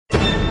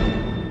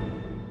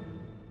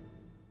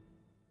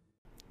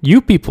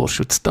You people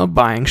should stop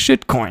buying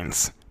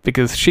shitcoins,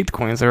 because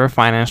shitcoins are a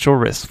financial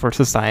risk for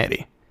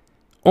society.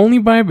 Only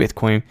buy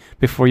Bitcoin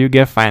before you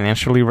get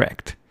financially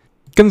wrecked.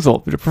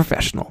 Consult with a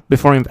professional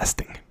before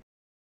investing.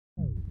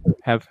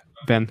 Have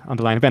Ben on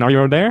the line. Ben, are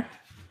you there?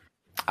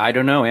 I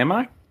don't know. Am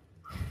I?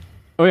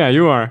 Oh yeah,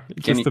 you are.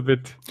 Can Just you- a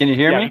bit. Can you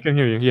hear Yeah, me? I can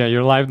hear you. Yeah,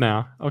 you're live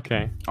now.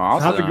 Okay. So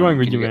how's it Awesome. going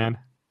with Can you, you- man?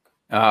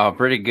 Oh,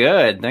 pretty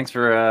good. Thanks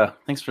for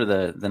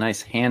the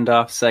nice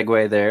handoff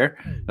segue there.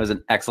 It was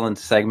an excellent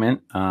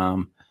segment.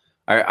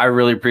 I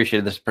really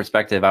appreciated this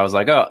perspective. I was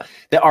like, oh,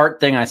 the art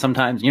thing. I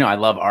sometimes, I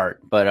love art,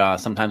 but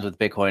sometimes with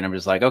Bitcoin, I'm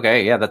just like,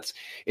 okay, yeah,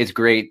 it's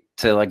great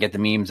to like get the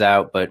memes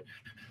out, but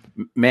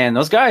man,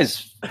 those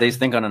guys, they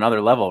think on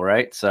another level,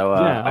 right? So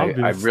Yeah, I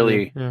obviously.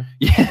 really,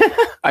 Yeah.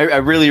 I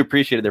really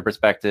appreciated their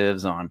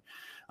perspectives on,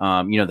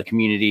 the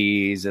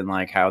communities and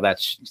like how that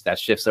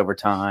shifts over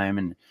time,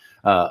 and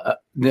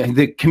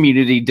the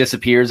community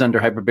disappears under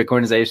hyper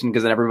Bitcoinization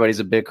because then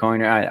everybody's a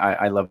Bitcoiner.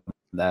 I love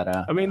that.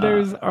 I mean,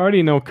 there's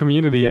already no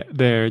community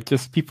there,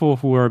 just people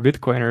who are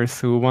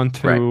Bitcoiners who want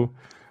to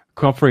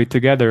cooperate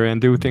together and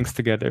do things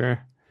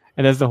together.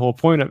 And that's the whole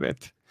point of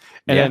it.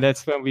 And Yeah. then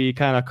that's when we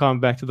kind of come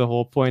back to the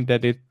whole point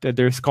that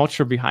there's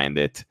culture behind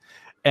it.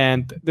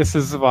 And this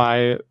is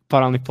why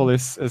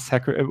Paralipolis,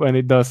 when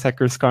it does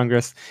Hackers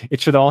Congress, it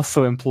should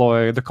also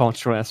employ the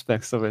cultural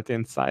aspects of it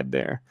inside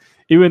there.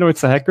 Even though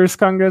it's a Hackers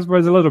Congress,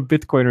 there's a lot of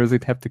Bitcoiners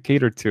it have to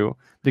cater to,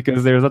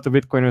 because there's a lot of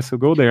Bitcoiners who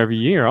go there every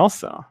year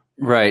also.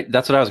 Right.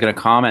 That's what I was going to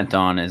comment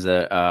on. Is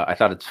that I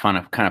thought it's kind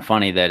of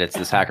funny that it's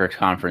this hacker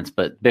conference,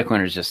 but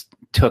Bitcoiners just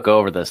took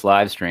over this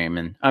live stream,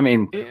 and I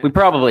mean, we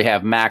probably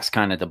have Max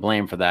kind of to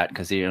blame for that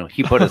because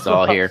he put us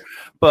all here.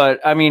 But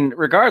I mean,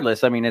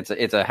 regardless, I mean, it's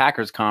a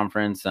hackers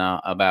conference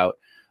about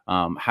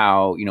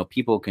how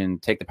people can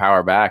take the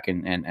power back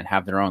and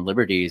have their own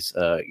liberties,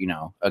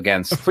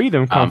 against A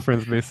freedom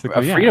conference,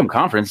 basically. a freedom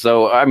conference.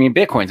 So I mean,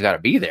 Bitcoin's got to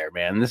be there,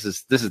 man. This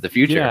is the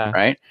future, Yeah.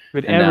 right?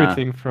 With And,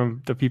 everything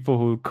from the people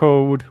who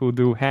code, who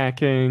do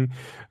hacking,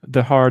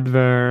 the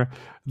hardware,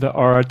 the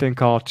art and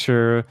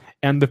culture,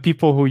 and the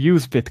people who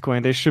use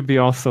Bitcoin, they should be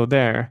also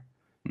there.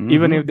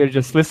 Even Mhm. if they're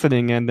just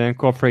listening and then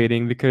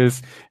cooperating,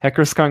 because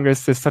Hackers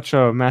Congress is such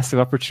a massive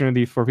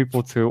opportunity for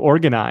people to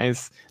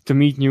organize, to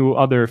meet new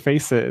other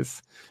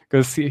faces.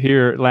 Because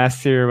here,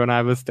 last year when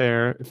I was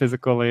there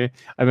physically,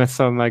 I met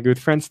some of my good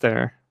friends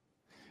there.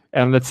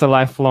 And it's a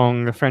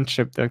lifelong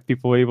friendship that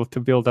people were able to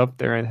build up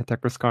there at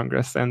Hackers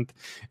Congress. And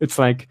it's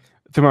like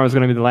tomorrow's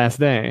going to be the last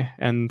day.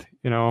 And,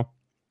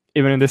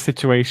 even in this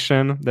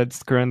situation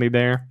that's currently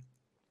there,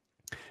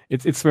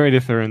 it's very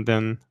different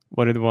than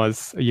what it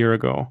was a year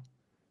ago.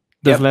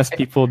 There's Yep. less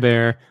people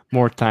there,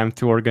 more time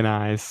to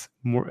organize,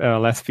 more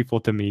less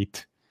people to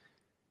meet.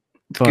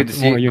 It's good to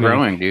see more it unique.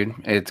 growing, dude.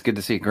 It's good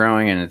to see it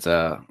growing, and it's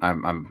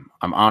I'm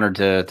honored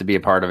to be a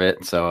part of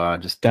it. So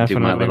just to do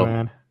Definitely,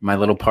 man. my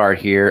little part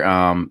here.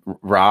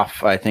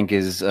 Ralph, I think,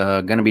 is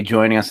going to be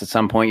joining us at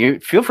some point. You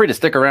feel free to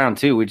stick around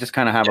too. We just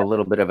kind of have a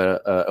little bit of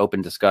a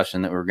open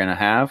discussion that we're going to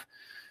have.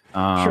 Sure,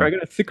 I'm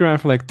gonna stick around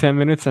for like 10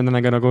 minutes and then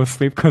I'm gonna go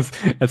sleep because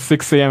at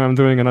 6 a.m. I'm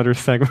doing another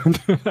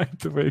segment. I have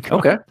to wake up.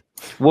 Okay.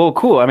 Well,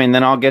 cool. I mean,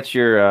 then I'll get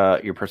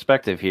your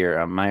perspective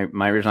here. My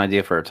original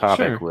idea for a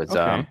topic Sure, was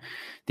okay.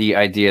 the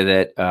idea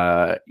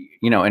that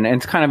and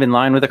it's kind of in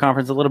line with the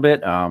conference a little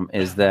bit.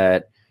 Is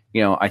that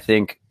I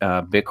think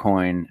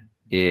Bitcoin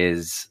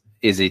is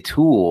a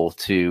tool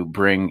to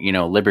bring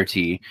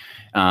liberty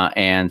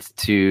and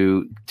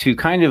to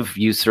kind of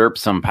usurp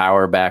some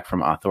power back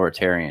from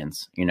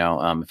authoritarians.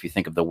 If you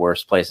think of the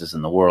worst places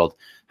in the world,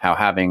 how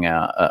having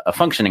a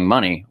functioning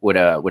money would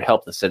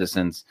help the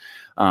citizens.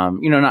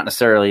 Not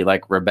necessarily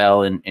like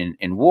rebel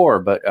in war,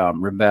 but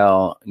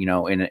rebel,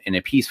 in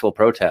a peaceful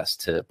protest,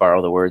 to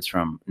borrow the words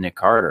from Nick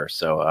Carter.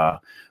 So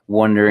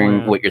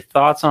wondering what your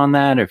thoughts on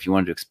that, or if you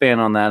wanted to expand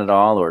on that at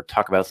all, or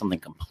talk about something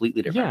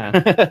completely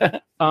different. Yeah.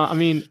 I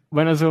mean,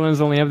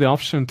 Venezuelans only have the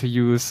option to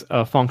use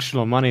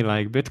functional money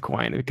like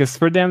Bitcoin, because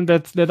for them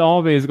that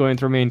always going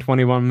to remain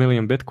 21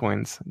 million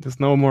Bitcoins. There's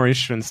no more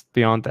issuance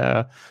beyond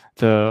the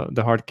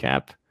hard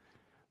cap.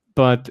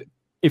 But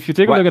if you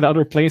take a look at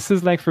other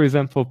places, like for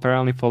example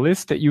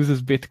Paralipolis, that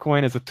uses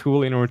Bitcoin as a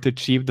tool in order to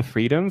achieve the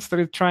freedoms that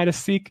it try to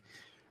seek,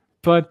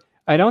 but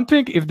I don't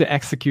think if the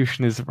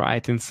execution is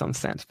right in some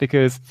sense,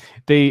 because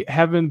they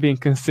haven't been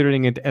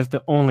considering it as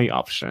the only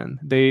option.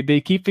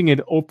 They keeping it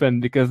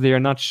open because they are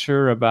not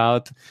sure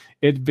about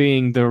it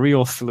being the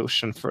real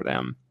solution for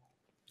them.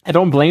 I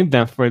don't blame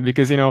them for it,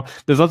 because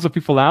there's lots of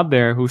people out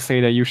there who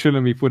say that you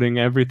shouldn't be putting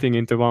everything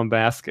into one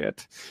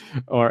basket,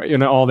 or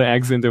all the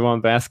eggs into one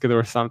basket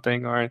or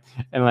something,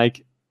 and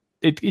like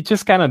it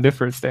just kind of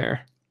differs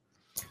there.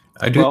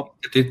 I do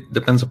think it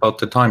depends about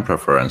the time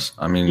preference.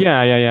 I mean,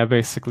 yeah,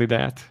 basically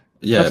that.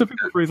 Yeah. Lots of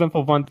people, for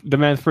example,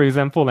 demand, for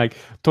example, like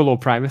total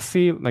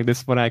privacy, like this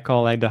is what I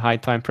call like the high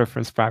time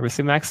preference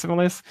privacy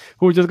maximalists,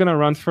 who are just gonna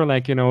run for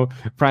like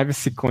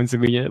privacy coins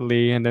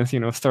immediately, and then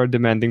start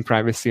demanding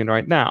privacy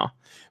right now.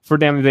 For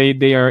them,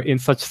 they are in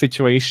such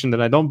situation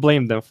that I don't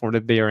blame them for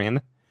that they are in,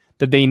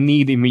 that they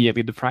need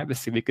immediately the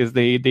privacy because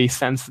they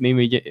sense an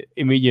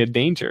immediate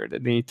danger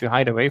that they need to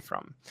hide away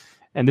from.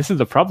 And this is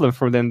the problem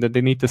for them that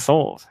they need to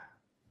solve.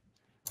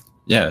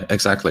 Yeah,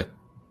 exactly.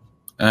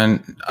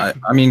 And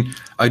I mean,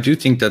 I do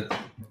think that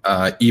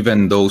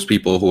even those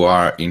people who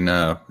are in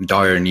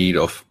dire need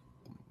of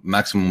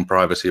maximum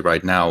privacy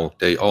right now,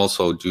 they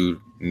also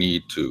do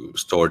need to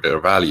store their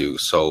value.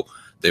 So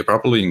they're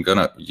probably going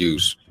to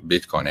use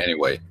Bitcoin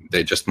anyway.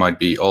 They just might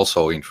be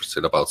also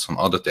interested about some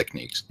other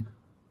techniques.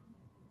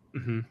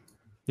 Mm-hmm.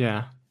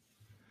 Yeah.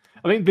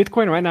 I mean,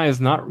 Bitcoin right now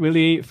is not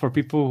really for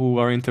people who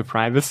are into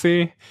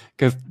privacy,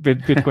 because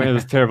Bitcoin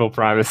is terrible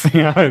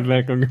privacy.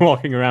 Like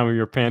walking around with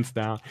your pants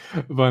down.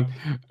 But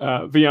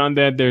beyond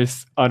that,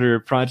 there's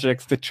other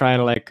projects that try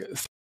to like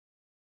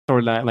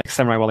sort of like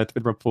Samurai Wallet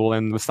with Rapul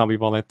and Wasabi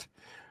Wallet.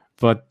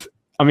 But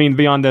I mean,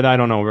 beyond that, I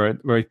don't know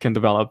where it can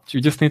develop.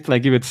 You just need to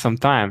like give it some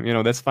time. You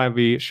know, that's why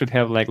we should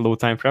have like low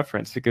time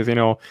preference, because, you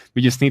know,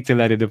 we just need to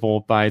let it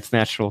evolve by its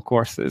natural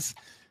courses.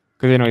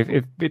 Because, you know,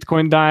 if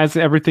Bitcoin dies,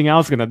 everything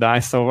else is going to die.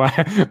 So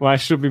why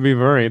should we be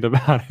worried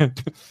about it?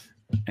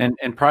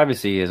 And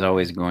privacy is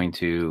always going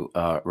to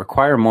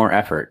require more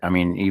effort. I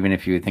mean, even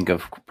if you think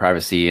of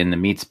privacy in the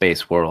meat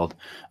space world,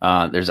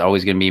 there's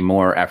always going to be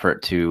more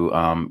effort to,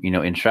 you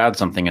know, enshroud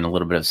something in a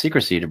little bit of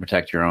secrecy to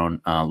protect your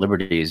own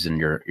liberties and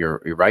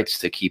your rights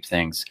to keep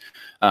things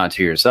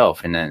to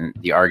yourself. And then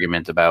the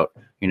argument about,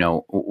 you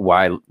know,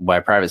 why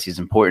privacy is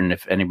important.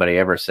 If anybody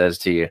ever says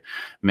to you,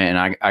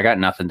 man, I got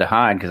nothing to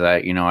hide because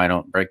I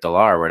don't break the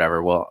law or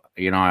whatever. Well,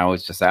 you know, I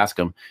always just ask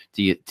them,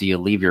 do you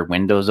leave your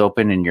windows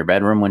open in your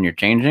bedroom when you're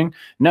changing?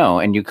 No.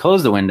 And you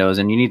close the windows,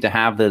 and you need to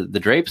have the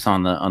drapes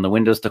on the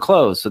windows to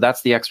close. So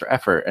that's the extra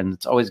effort. And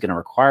it's always going to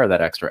require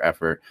that extra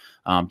effort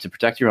to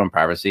protect your own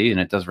privacy. And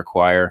it does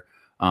require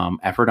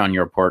effort on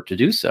your part to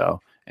do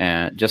so.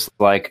 And just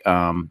like,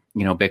 you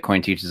know,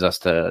 Bitcoin teaches us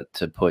to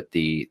put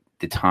the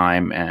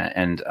time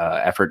and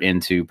effort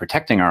into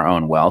protecting our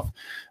own wealth,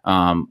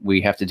 we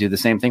have to do the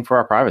same thing for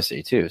our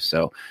privacy too.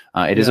 So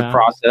it is a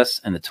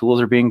process, and the tools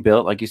are being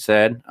built, like you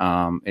said.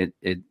 I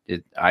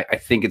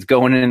think it's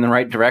going in the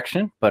right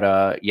direction.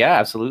 But yeah,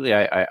 absolutely,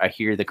 I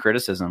hear the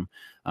criticism.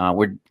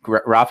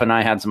 Rafa and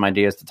I had some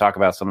ideas to talk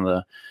about some of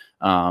the,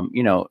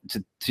 you know,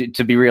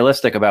 to be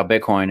realistic about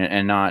Bitcoin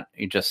and not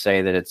just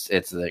say that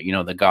it's the, you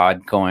know, the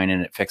God coin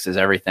and it fixes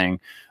everything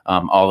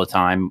all the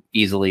time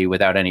easily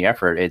without any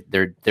effort.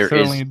 There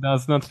certainly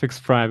does not fix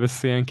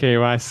privacy and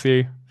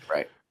KYC.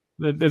 Right.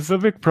 It's a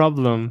big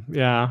problem.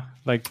 Yeah.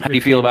 Like, how do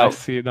you feel about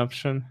KYC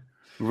adoption?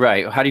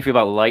 Right. How do you feel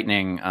about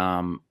Lightning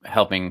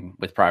helping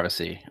with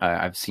privacy?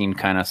 I've seen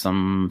kind of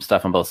some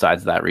stuff on both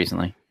sides of that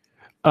recently.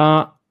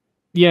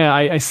 Yeah,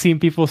 I seen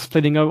people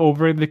splitting up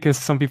over it, because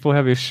some people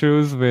have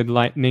issues with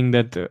Lightning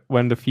that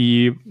when the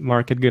fee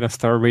market gonna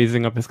start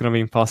raising up, it's gonna be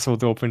impossible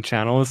to open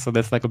channels. So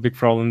that's like a big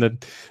problem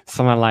that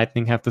someone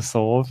Lightning have to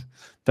solve.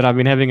 But I've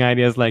been having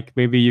ideas like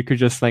maybe you could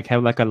just like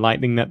have like a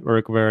Lightning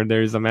network where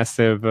there's a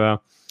massive eCash,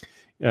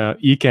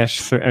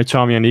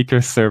 Chaumian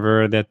eCash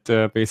server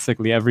that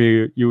basically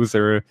every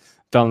user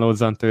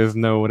downloads onto his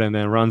node and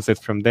then runs it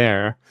from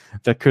there.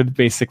 That could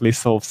basically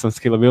solve some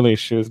scalability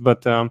issues.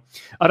 But other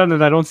than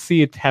that, I don't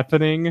see it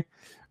happening.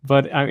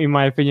 But in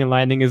my opinion,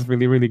 Lightning is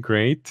really, really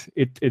great.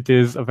 It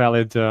is a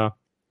valid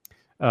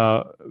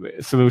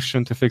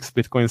solution to fix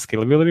Bitcoin's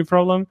scalability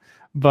problem.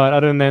 But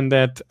other than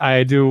that,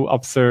 I do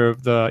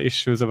observe the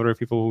issues of other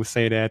people who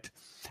say that.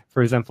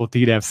 For example,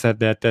 TDEV said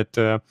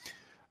that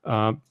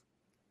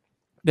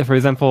for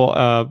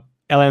example,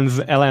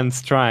 LN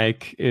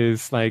Strike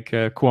is like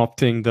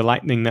co-opting the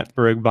Lightning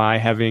network by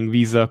having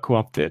Visa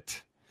co-opt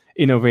it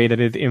in a way that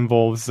it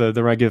involves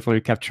the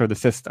regulatory capture of the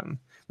system,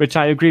 which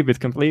I agree with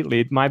completely.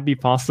 It might be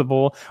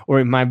possible, or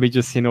it might be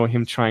just, you know,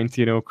 him trying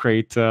to, you know,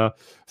 create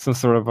some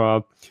sort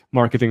of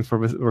marketing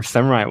for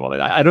Samurai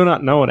Wallet. I do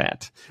not know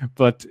that,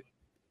 but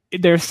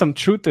there's some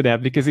truth to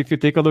that, because if you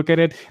take a look at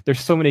it, there's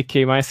so many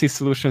KYC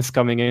solutions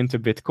coming into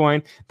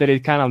Bitcoin that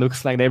it kind of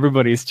looks like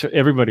everybody's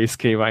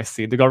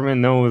KYC. The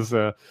government knows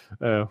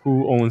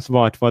who owns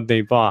what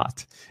they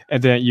bought,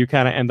 and then you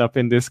kind of end up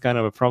in this kind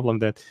of a problem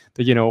that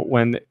you know,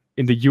 when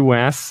in the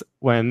US,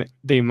 when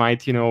they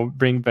might, you know,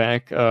 bring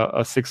back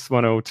a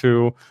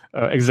 6102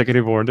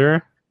 executive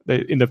order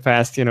that in the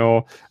past, you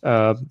know,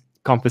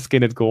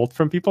 confiscated gold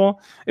from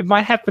people, it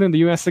might happen in the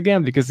US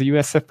again, because the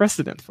US have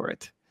precedent for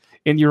it.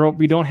 In Europe,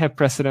 we don't have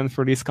precedent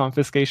for these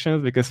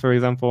confiscations because, for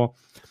example,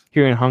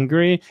 here in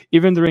Hungary,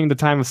 even during the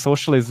time of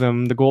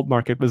socialism, the gold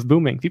market was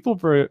booming. People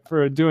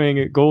were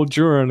doing gold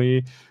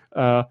jewelry,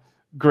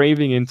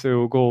 graving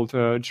into gold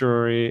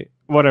jewelry,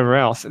 whatever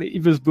else.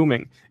 It was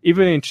booming.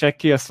 Even in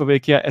Czechia,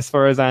 Slovakia, as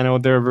far as I know,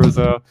 there was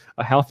a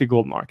healthy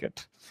gold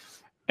market.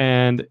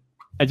 And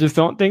I just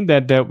don't think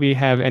that we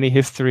have any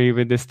history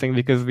with this thing,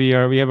 because we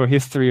have a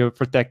history of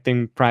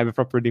protecting private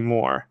property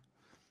more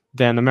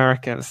than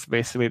Americans,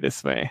 basically,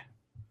 this way.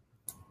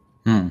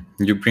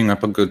 You bring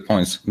up a good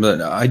point,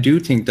 but I do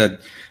think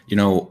that, you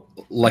know,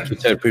 like you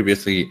said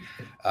previously,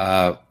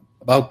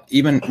 about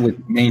even with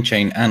main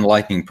chain and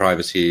Lightning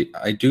privacy,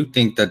 I do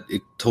think that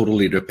it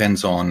totally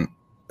depends on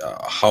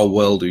how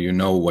well do you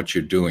know what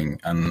you're doing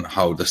and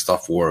how the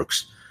stuff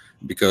works?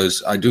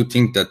 Because I do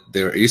think that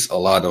there is a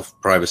lot of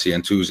privacy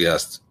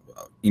enthusiasts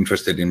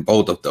interested in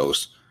both of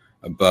those,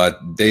 but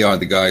they are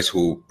the guys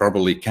who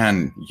probably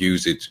can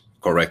use it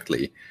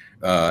correctly.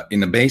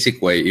 In a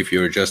basic way, if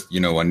you're just, a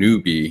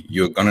newbie,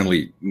 you're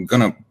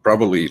gonna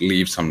probably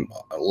leave some,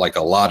 like,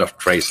 a lot of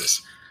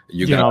traces.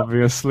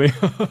 Obviously.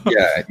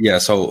 yeah.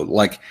 So,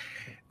 like,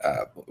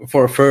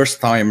 for a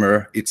first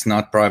timer, it's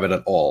not private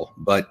at all.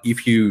 But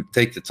if you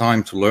take the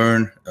time to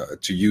learn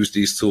to use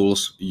these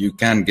tools, you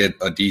can get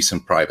a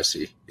decent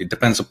privacy. It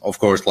depends, of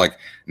course, like,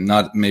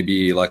 not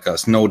maybe like a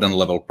Snowden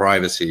level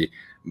privacy,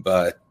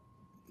 but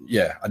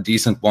yeah, a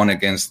decent one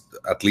against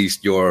at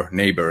least your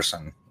neighbors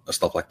and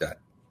stuff like that.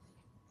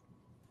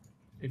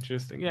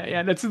 Interesting.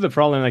 Yeah. That's the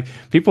problem. Like,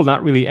 people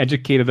not really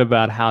educated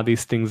about how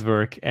these things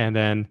work, and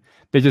then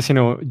they just,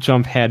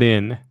 jump head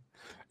in.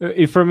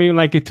 For me,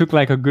 like, it took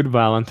like a good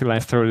while until I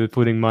started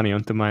putting money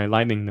onto my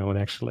Lightning node,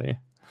 actually.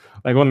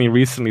 Like, only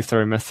recently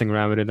started messing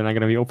around with it, and I'm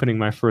going to be opening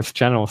my first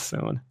channel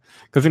soon.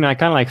 Because, I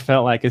kind of like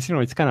felt like it's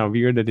kind of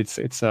weird that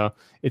it's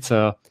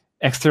a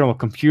external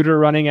computer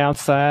running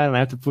outside, and I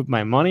have to put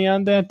my money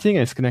on that thing,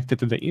 and it's connected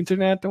to the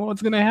internet, and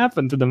what's going to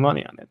happen to the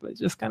money on it? But it's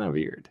just kind of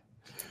weird.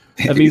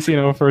 At least,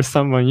 for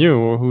someone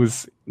new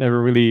who's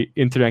never really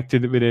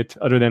interacted with it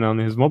other than on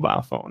his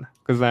mobile phone.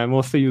 Because I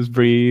mostly use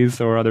Breeze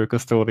or other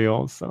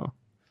custodials, so...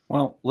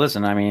 Well,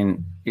 listen, I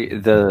mean,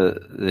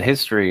 the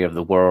history of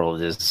the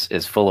world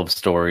is full of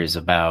stories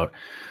about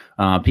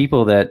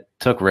people that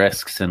took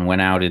risks and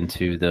went out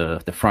into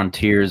the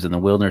frontiers and the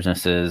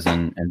wildernesses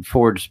and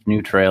forged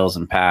new trails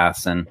and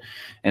paths. And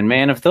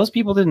man, if those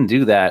people didn't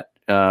do that,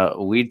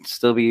 we'd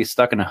still be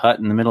stuck in a hut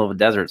in the middle of a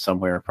desert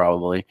somewhere,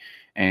 probably.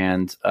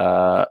 And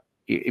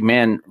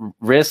man,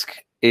 risk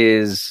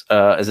is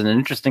an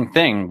interesting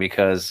thing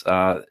because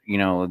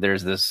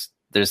there's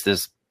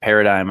this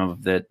paradigm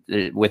of that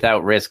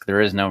without risk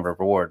there is no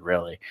reward,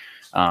 really.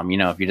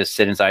 If you just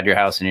sit inside your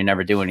house and you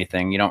never do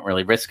anything, you don't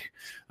really risk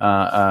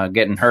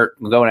getting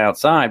hurt going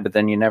outside, but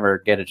then you never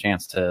get a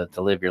chance to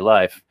live your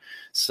life.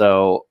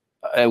 So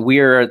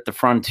we're at the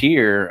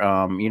frontier,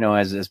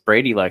 as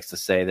Brady likes to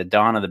say, the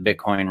dawn of the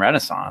Bitcoin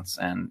Renaissance,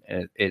 and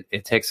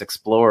it takes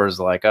explorers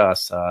like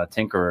us,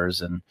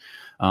 tinkerers, and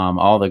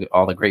all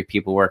the great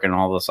people working on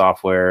all the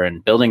software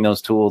and building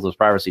those tools, those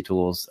privacy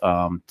tools,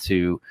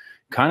 to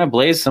kind of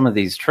blaze some of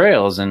these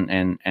trails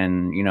and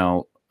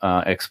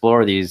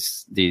explore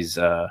these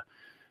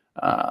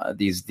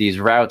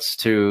routes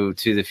to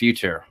the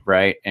future,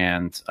 right?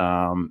 And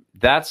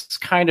that's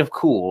kind of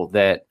cool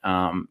that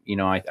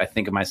I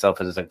think of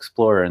myself as an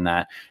explorer in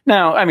that.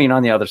 Now, I mean,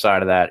 on the other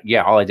side of that,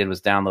 yeah, all I did was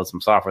download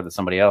some software that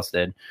somebody else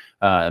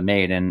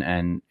made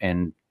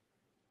and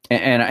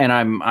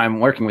I'm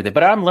working with it,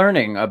 but I'm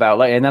learning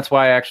about and that's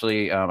why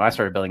actually I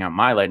started building out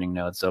my Lightning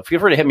node. So feel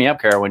free to hit me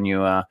up, Kara, when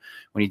you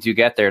do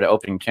get there to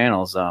opening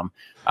channels.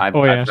 I've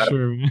got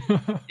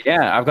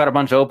a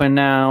bunch open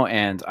now,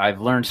 and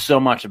I've learned so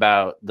much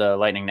about the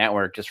Lightning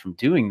Network just from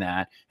doing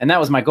that. And that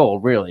was my goal,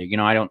 really.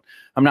 I'm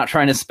not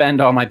trying to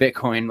spend all my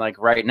Bitcoin like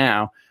right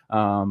now.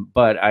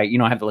 But I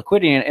have the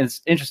liquidity, and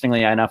it's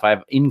interestingly enough, I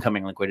have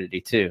incoming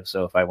liquidity too.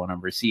 So if I want to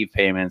receive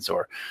payments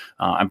or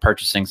I'm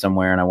purchasing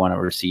somewhere and I want to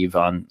receive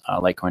on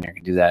Litecoin, I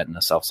can do that in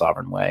a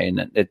self-sovereign way.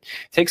 And it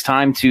takes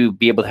time to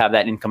be able to have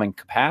that incoming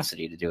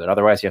capacity to do it.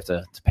 Otherwise, you have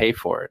to pay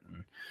for it.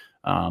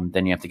 And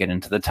then you have to get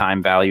into the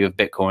time value of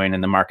Bitcoin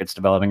and the markets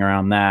developing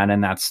around that.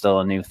 And that's still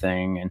a new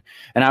thing.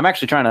 And I'm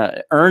actually trying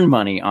to earn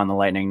money on the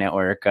Lightning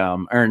Network,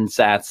 earn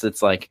sats.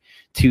 It's like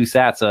 2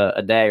 sats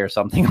a day or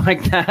something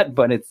like that.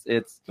 But it's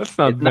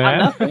not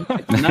nothing.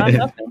 It's not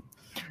nothing.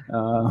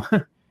 All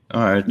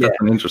right, that's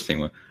an interesting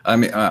one. I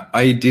mean,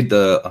 I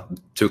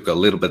took a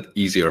little bit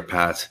easier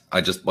path.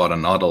 I just bought a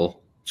nodl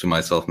to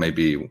myself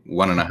maybe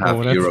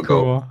 1.5 years ago.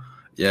 Cool.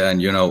 Yeah,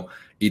 and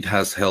it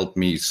has helped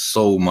me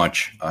so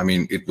much. I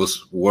mean, it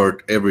was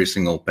worth every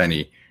single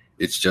penny.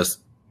 It's just,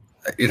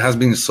 it has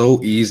been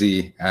so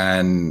easy,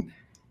 and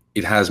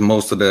it has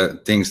most of the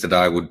things that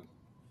I would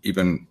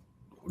even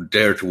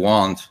dare to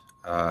want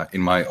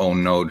in my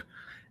own node.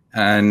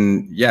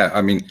 And yeah,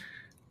 I mean,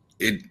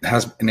 it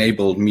has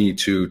enabled me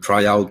to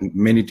try out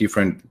many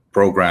different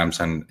programs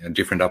and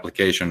different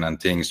application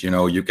and things.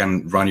 You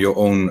can run your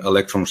own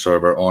Electrum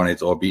server on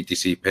it, or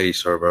BTC Pay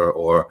server,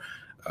 or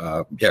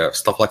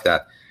stuff like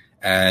that.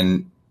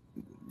 And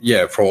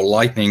yeah, for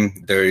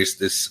Lightning, there is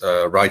this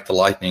Write to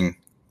Lightning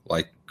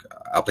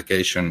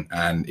application,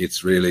 and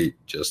it's really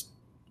just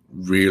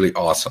really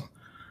awesome.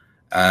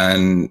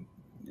 And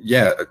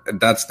yeah,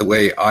 that's the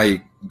way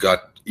I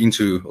got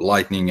into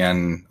Lightning,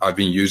 and I've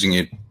been using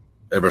it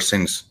ever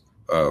since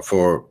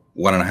for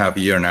 1.5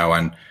 years now.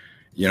 And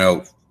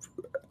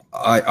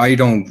I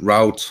don't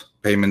route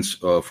payments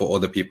for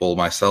other people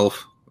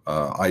myself.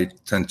 I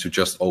tend to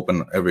just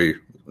open every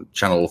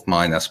channel of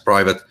mine as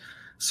private.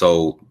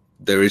 So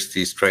there is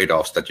these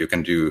trade-offs that you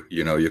can do.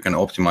 You can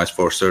optimize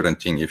for a certain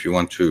thing. If you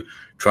want to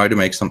try to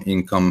make some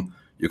income,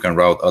 you can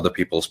route other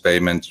people's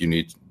payment. You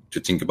need to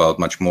think about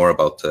much more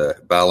about the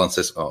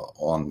balances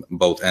on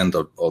both ends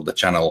of the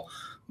channel.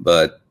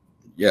 But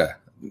yeah,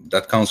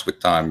 that comes with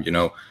time. You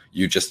know,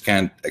 you just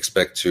can't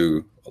expect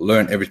to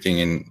learn everything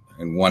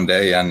in one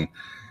day, and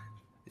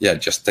yeah,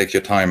 just take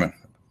your time and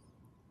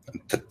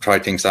try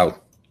things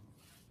out.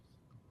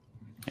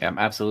 Yeah,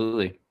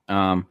 absolutely.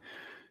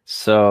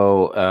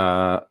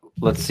 So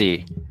let's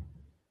see.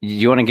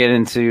 You want to get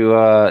into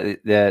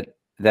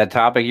that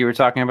topic you were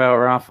talking about,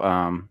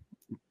 Ralph?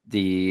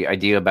 The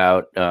idea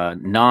about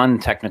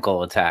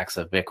non-technical attacks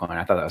of Bitcoin.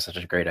 I thought that was such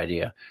a great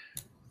idea.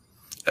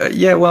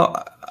 Yeah,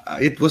 well,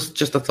 it was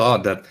just a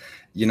thought that,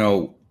 you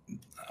know,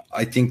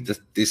 I think that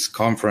this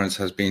conference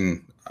has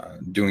been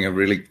doing a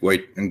really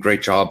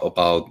great job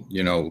about,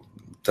 you know,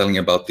 telling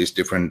about these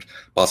different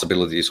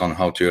possibilities on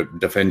how to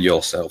defend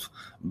yourself.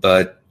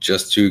 But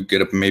just to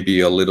get maybe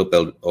a little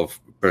bit of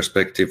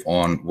perspective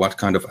on what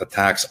kind of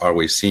attacks are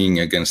we seeing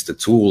against the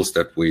tools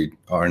that we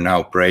are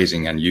now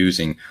praising and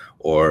using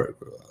or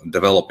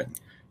developing,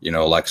 you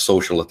know, like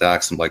social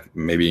attacks and like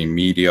maybe in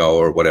media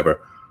or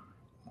whatever,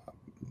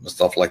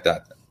 stuff like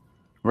that.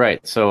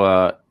 Right.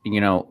 So, you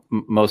know,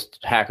 most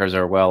hackers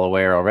are well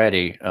aware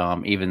already,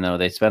 even though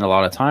they spend a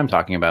lot of time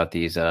talking about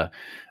these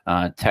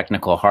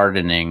technical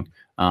hardening,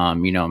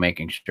 you know,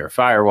 making sure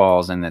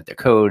firewalls and that the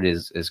code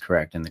is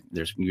correct and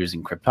there's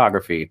using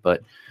cryptography.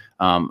 But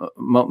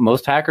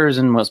most hackers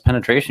and most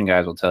penetration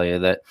guys will tell you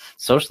that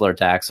social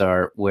attacks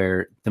are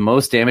where the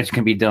most damage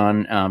can be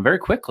done very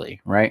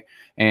quickly, right?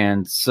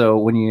 And so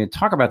when you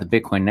talk about the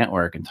Bitcoin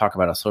network and talk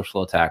about a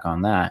social attack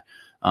on that,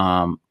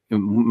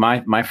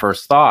 my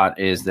first thought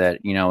is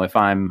that, you know, if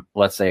I'm,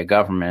 let's say, a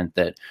government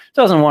that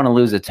doesn't want to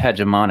lose its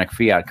hegemonic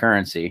fiat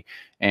currency,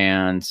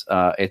 and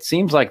it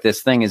sees like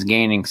this thing is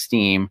gaining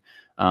steam,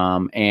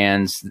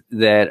 and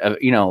that,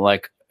 you know,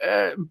 like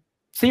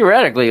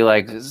theoretically,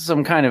 like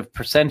some kind of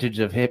percentage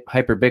of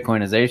hyper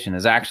Bitcoinization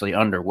is actually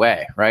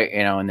underway, right?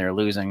 You know, and they're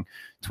losing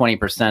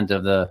 20%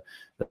 of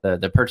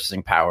the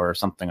purchasing power or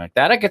something like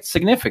that. It gets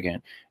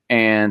significant,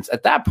 and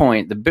at that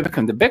point, the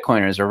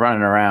Bitcoiners are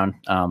running around,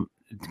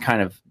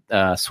 kind of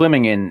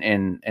swimming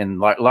in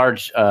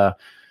large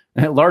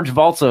large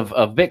vaults of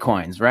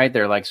Bitcoins, right?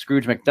 They're like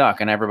Scrooge McDuck,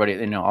 and everybody,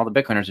 you know, all the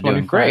Bitcoiners are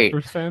doing great.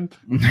 25%?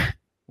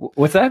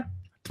 What's that?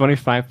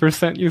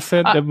 25%, you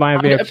said? That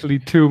might be actually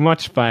too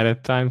much by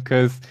that time,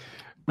 because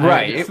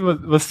right, it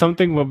was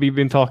something what we've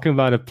been talking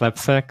about at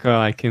PlebSec,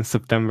 like in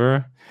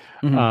September.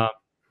 Mm-hmm.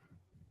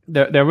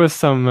 There was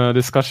some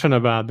discussion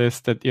about this,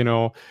 that, you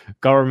know,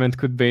 government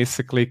could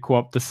basically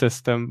co-opt the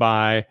system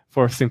by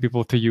forcing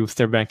people to use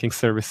their banking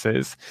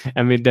services,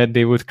 and with that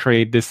they would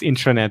create this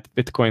intranet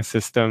Bitcoin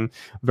system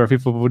where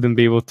people wouldn't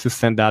be able to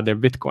send out their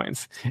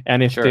Bitcoins.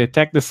 And if they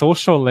attack the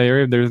social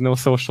layer, if there's no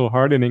social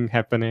hardening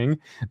happening,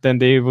 then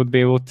they would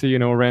be able to, you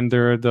know,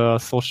 render the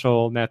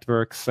social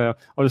networks or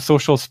the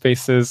social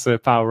spaces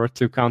power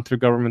to counter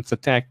government's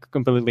attack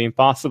completely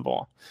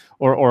impossible,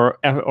 or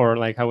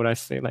like, how would I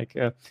say, like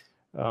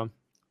to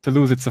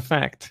lose its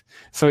effect.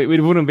 So it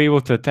wouldn't be able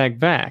to attack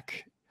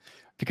back,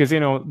 because, you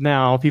know,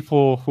 now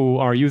people who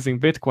are using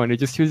Bitcoin, they're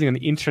just using an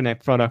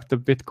internet product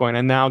of Bitcoin,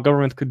 and now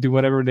government could do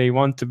whatever they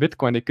want to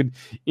Bitcoin. They could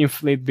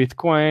inflate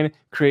Bitcoin,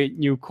 create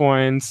new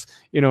coins,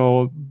 you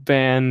know,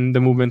 ban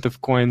the movement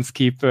of coins,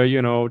 keep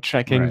you know,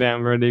 tracking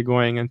them, where they're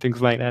going and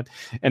things like that.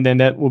 And then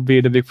that would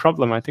be the big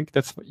problem. I think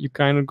that's what you're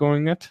kind of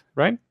going at,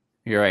 right?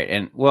 You're right.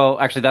 And well,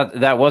 actually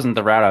that wasn't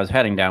the route I was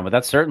heading down, but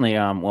that's certainly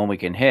one we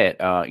can hit.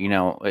 You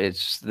know,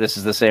 this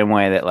is the same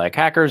way that like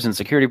hackers and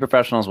security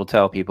professionals will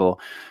tell people,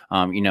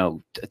 you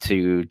know,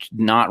 to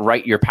not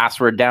write your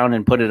password down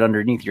and put it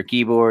underneath your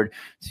keyboard,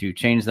 to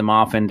change them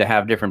often, to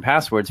have different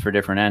passwords for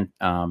different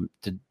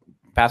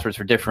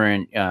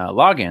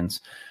logins,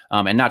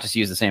 and not just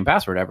use the same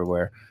password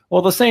everywhere.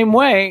 Well, the same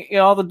way, you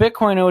know, all the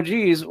Bitcoin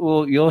OGs,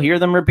 you'll hear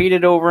them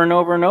repeated over and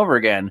over and over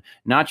again.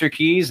 Not your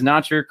keys,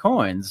 not your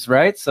coins,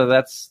 right? So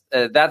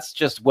that's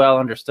just well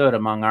understood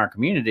among our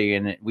community,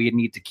 and we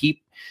need to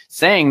keep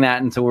saying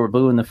that until we're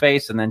blue in the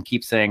face, and then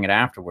keep saying it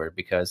afterward.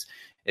 Because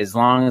as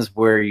long as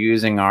we're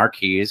using our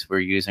keys, we're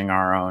using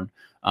our own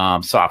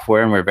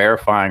software, and we're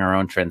verifying our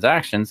own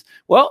transactions,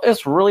 well,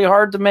 it's really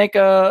hard to make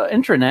a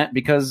intranet,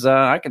 because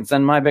I can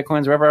send my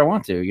Bitcoins wherever I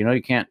want to. You know,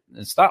 you can't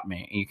stop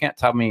me. You can't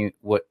tell me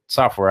what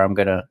software I'm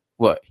gonna.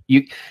 What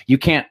you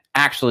can't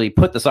actually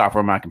put the software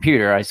on my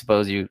computer, I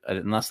suppose,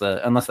 unless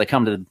they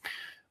come to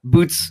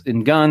boots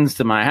and guns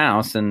to my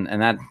house, and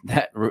that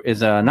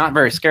is not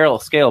very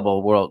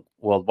scalable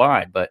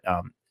worldwide. But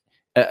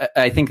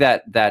I think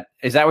that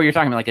is that what you're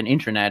talking about? Like an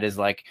intranet is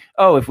like,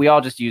 oh, if we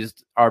all just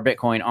used our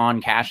Bitcoin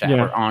on Cash App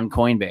or on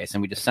Coinbase,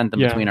 and we just sent them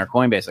between our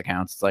Coinbase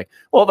accounts, it's like,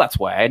 well, that's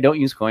why I don't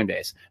use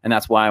Coinbase. And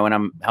that's why when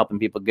I'm helping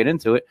people get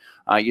into it,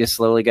 you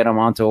slowly get them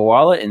onto a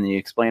wallet, and you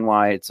explain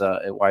why it's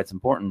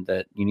important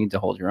that you need to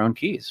hold your own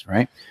keys,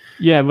 right?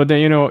 Yeah, but then,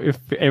 you know, if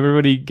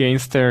everybody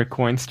gains their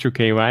coins through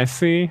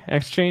KYC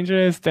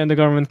exchanges, then the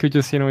government could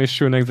just, you know,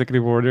 issue an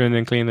executive order and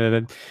then claim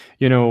that,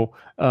 you know,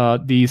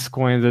 these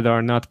coins that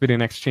are not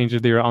within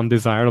exchanges, they are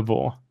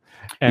undesirable.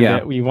 and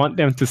that we want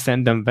them to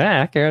send them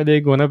back, are they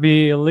going to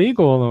be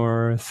illegal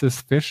or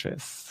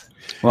suspicious?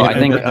 Well, I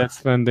think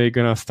that's when they're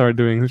going to start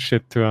doing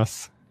shit to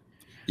us.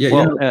 Yeah.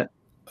 Well,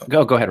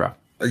 go ahead, Rob.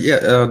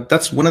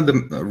 That's one of the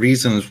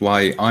reasons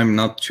why I'm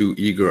not too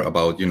eager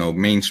about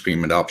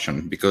mainstream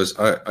adoption, because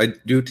I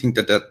do think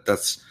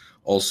that's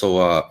also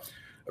a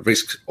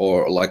risk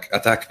or like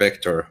attack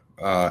vector.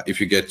 If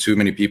you get too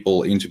many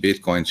people into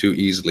Bitcoin too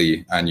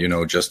easily, and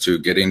just to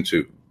get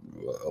into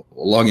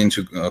log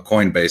into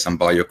Coinbase and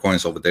buy your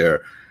coins over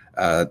there,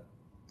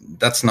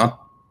 that's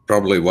not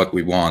probably what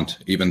we want,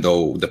 even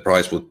though the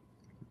price would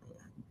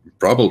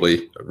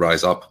probably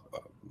rise up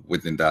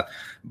within that.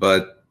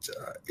 But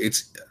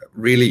it's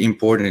really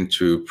important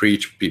to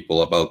preach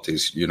people about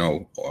this,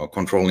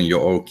 controlling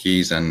your own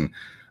keys and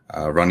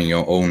running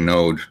your own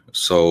node.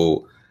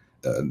 So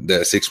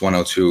the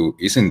 6102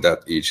 isn't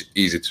that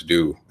easy to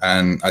do.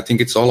 And I think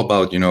it's all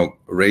about,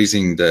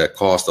 raising the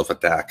cost of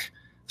attack.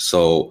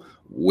 So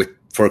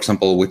for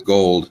example, with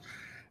gold,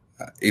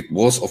 it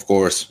was, of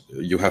course,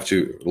 you have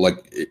to,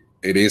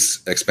 it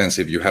is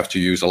expensive. You have to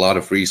use a lot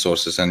of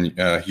resources and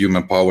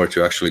human power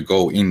to actually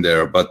go in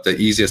there. But the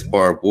easiest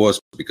part was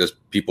because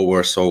people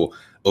were so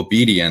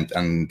obedient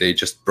and they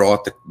just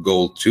brought the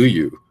gold to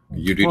you.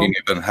 You didn't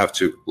even have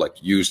to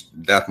use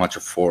that much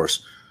of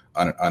force.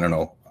 I don't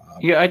know.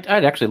 Yeah,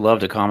 I'd actually love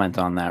to comment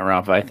on that,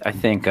 Ralph. I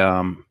think,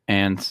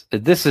 and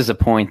this is a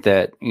point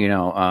that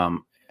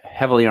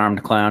Heavily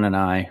Armed Clown and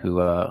I,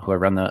 who I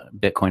run the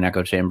Bitcoin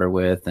Echo Chamber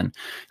with, and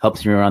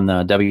helps me run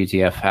the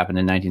WTF Happened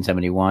in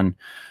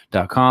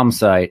 1971.com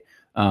site.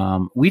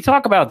 We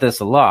talk about this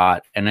a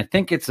lot, and I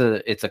think it's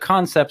a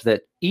concept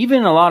that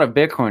even a lot of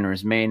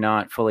Bitcoiners may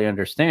not fully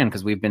understand,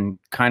 because we've been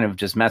kind of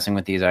just messing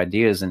with these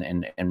ideas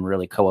and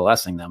really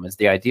coalescing them. Is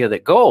the idea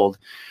that gold,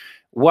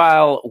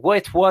 while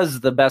it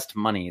was the best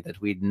money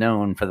that we'd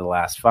known for the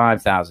last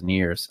 5,000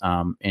 years,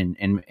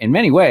 in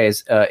many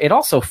ways, it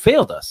also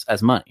failed us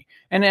as money.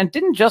 And it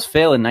didn't just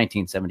fail in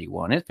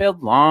 1971. It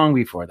failed long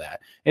before that.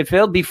 It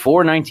failed before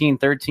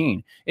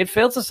 1913. It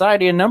failed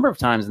society a number of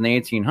times in the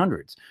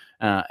 1800s.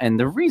 And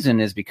the reason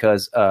is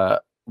because,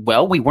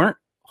 we weren't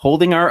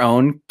holding our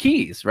own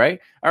keys, right?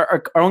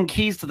 Our own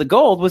keys to the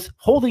gold was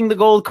holding the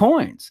gold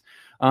coins.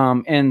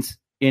 And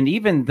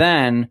even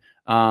then,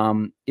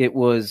 it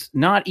was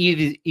not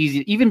easy.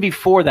 Even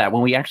before that,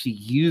 when we actually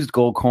used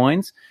gold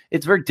coins,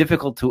 it's very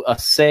difficult to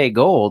assay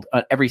gold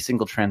on every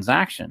single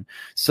transaction.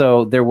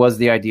 So there was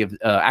the idea of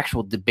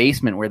actual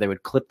debasement, where they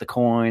would clip the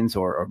coins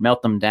or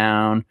melt them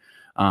down.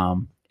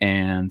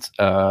 Did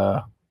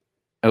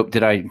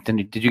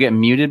you get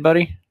muted,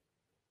 buddy?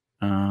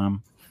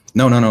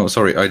 No.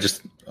 Sorry, I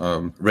just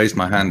raised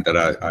my hand that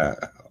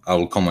I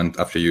will comment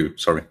after you.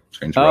 Sorry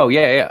to interrupt. Oh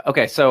yeah.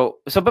 Okay.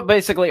 But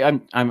basically,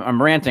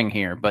 I'm ranting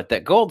here. But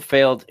that gold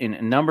failed in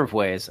a number of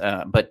ways.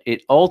 But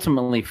it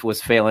ultimately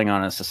was failing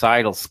on a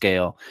societal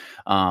scale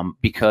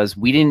because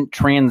we didn't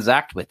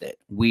transact with it.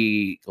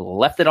 We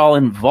left it all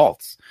in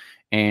vaults,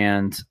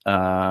 and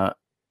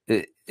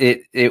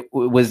it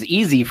was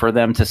easy for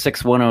them to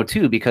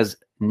 6102 because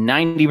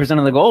 90%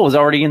 of the gold was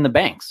already in the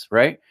banks,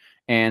 right?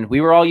 And we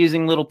were all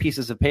using little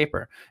pieces of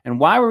paper. And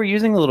why were we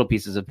using the little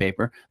pieces of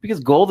paper? Because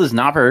gold is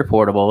not very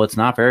portable. It's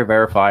not very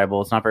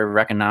verifiable. It's not very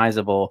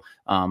recognizable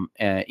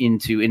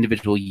into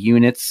individual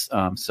units.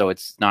 So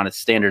it's not as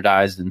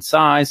standardized in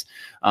size.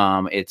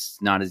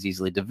 It's not as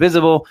easily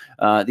divisible.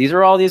 These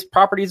are all these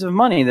properties of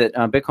money that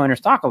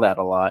Bitcoiners talk about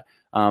a lot.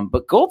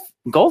 But gold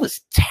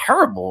is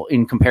terrible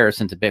in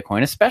comparison to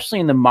Bitcoin, especially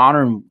in the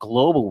modern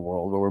global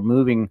world where we're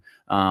moving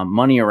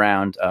money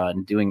around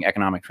and doing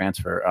economic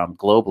transfer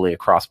globally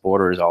across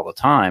borders all the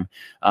time.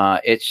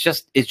 It's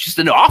just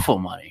an awful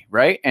money,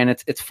 right? And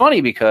it's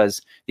funny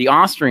because the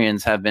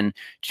Austrians have been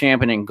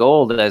championing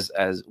gold as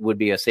would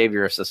be a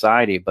savior of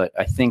society. But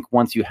I think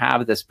once you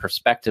have this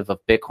perspective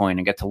of Bitcoin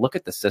and get to look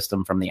at the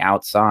system from the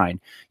outside,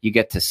 you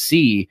get to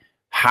see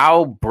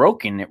how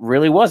broken it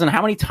really was and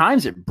how many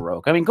times it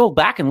broke. I mean, go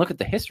back and look at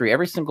the history.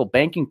 Every single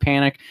banking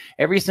panic,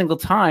 every single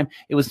time,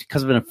 it was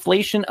because of an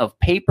inflation of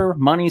paper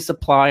money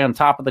supply on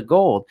top of the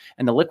gold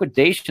and the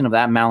liquidation of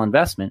that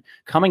malinvestment.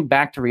 Coming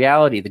back to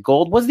reality, the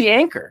gold was the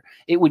anchor.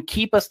 It would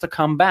keep us to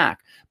come back.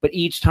 But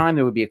each time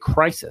there would be a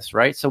crisis,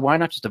 right? So why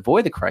not just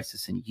avoid the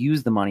crisis and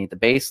use the money at the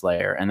base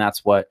layer? And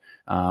that's what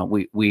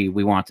we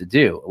want to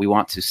do. We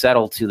want to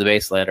settle to the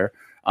base layer.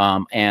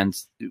 And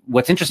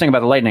what's interesting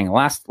about the Lightning,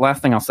 last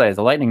thing I'll say is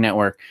the Lightning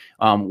Network,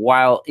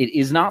 while it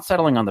is not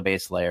settling on the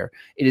base layer,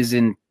 it is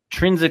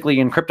intrinsically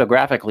and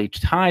cryptographically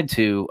tied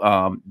to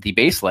the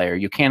base layer.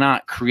 You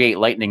cannot create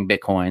Lightning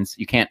Bitcoins.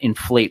 You can't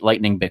inflate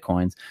Lightning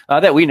Bitcoins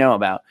that we know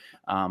about.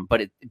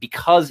 But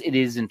because it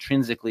is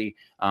intrinsically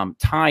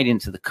tied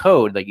into the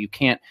code, like you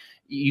can't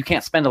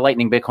spend a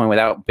Lightning Bitcoin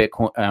without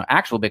Bitcoin,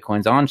 actual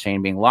Bitcoins on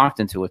chain being locked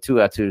into a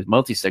 2-2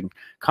 multi-sig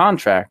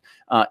contract.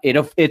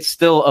 It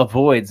still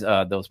avoids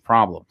those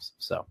problems.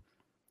 So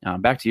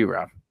back to you,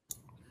 Rob.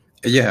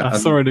 Yeah.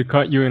 Sorry to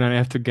cut you, and I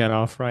have to get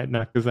off right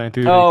now because I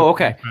do. Oh,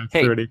 okay.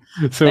 Hey, 5:30.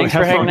 So thanks for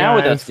have fun, hanging out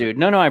with us, guys. dude.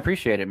 No, I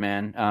appreciate it,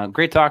 man.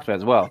 Great talk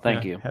as well.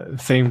 Thank you.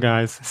 Same,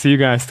 guys. See you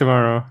guys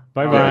tomorrow.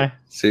 Bye bye.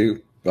 See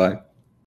you. Bye.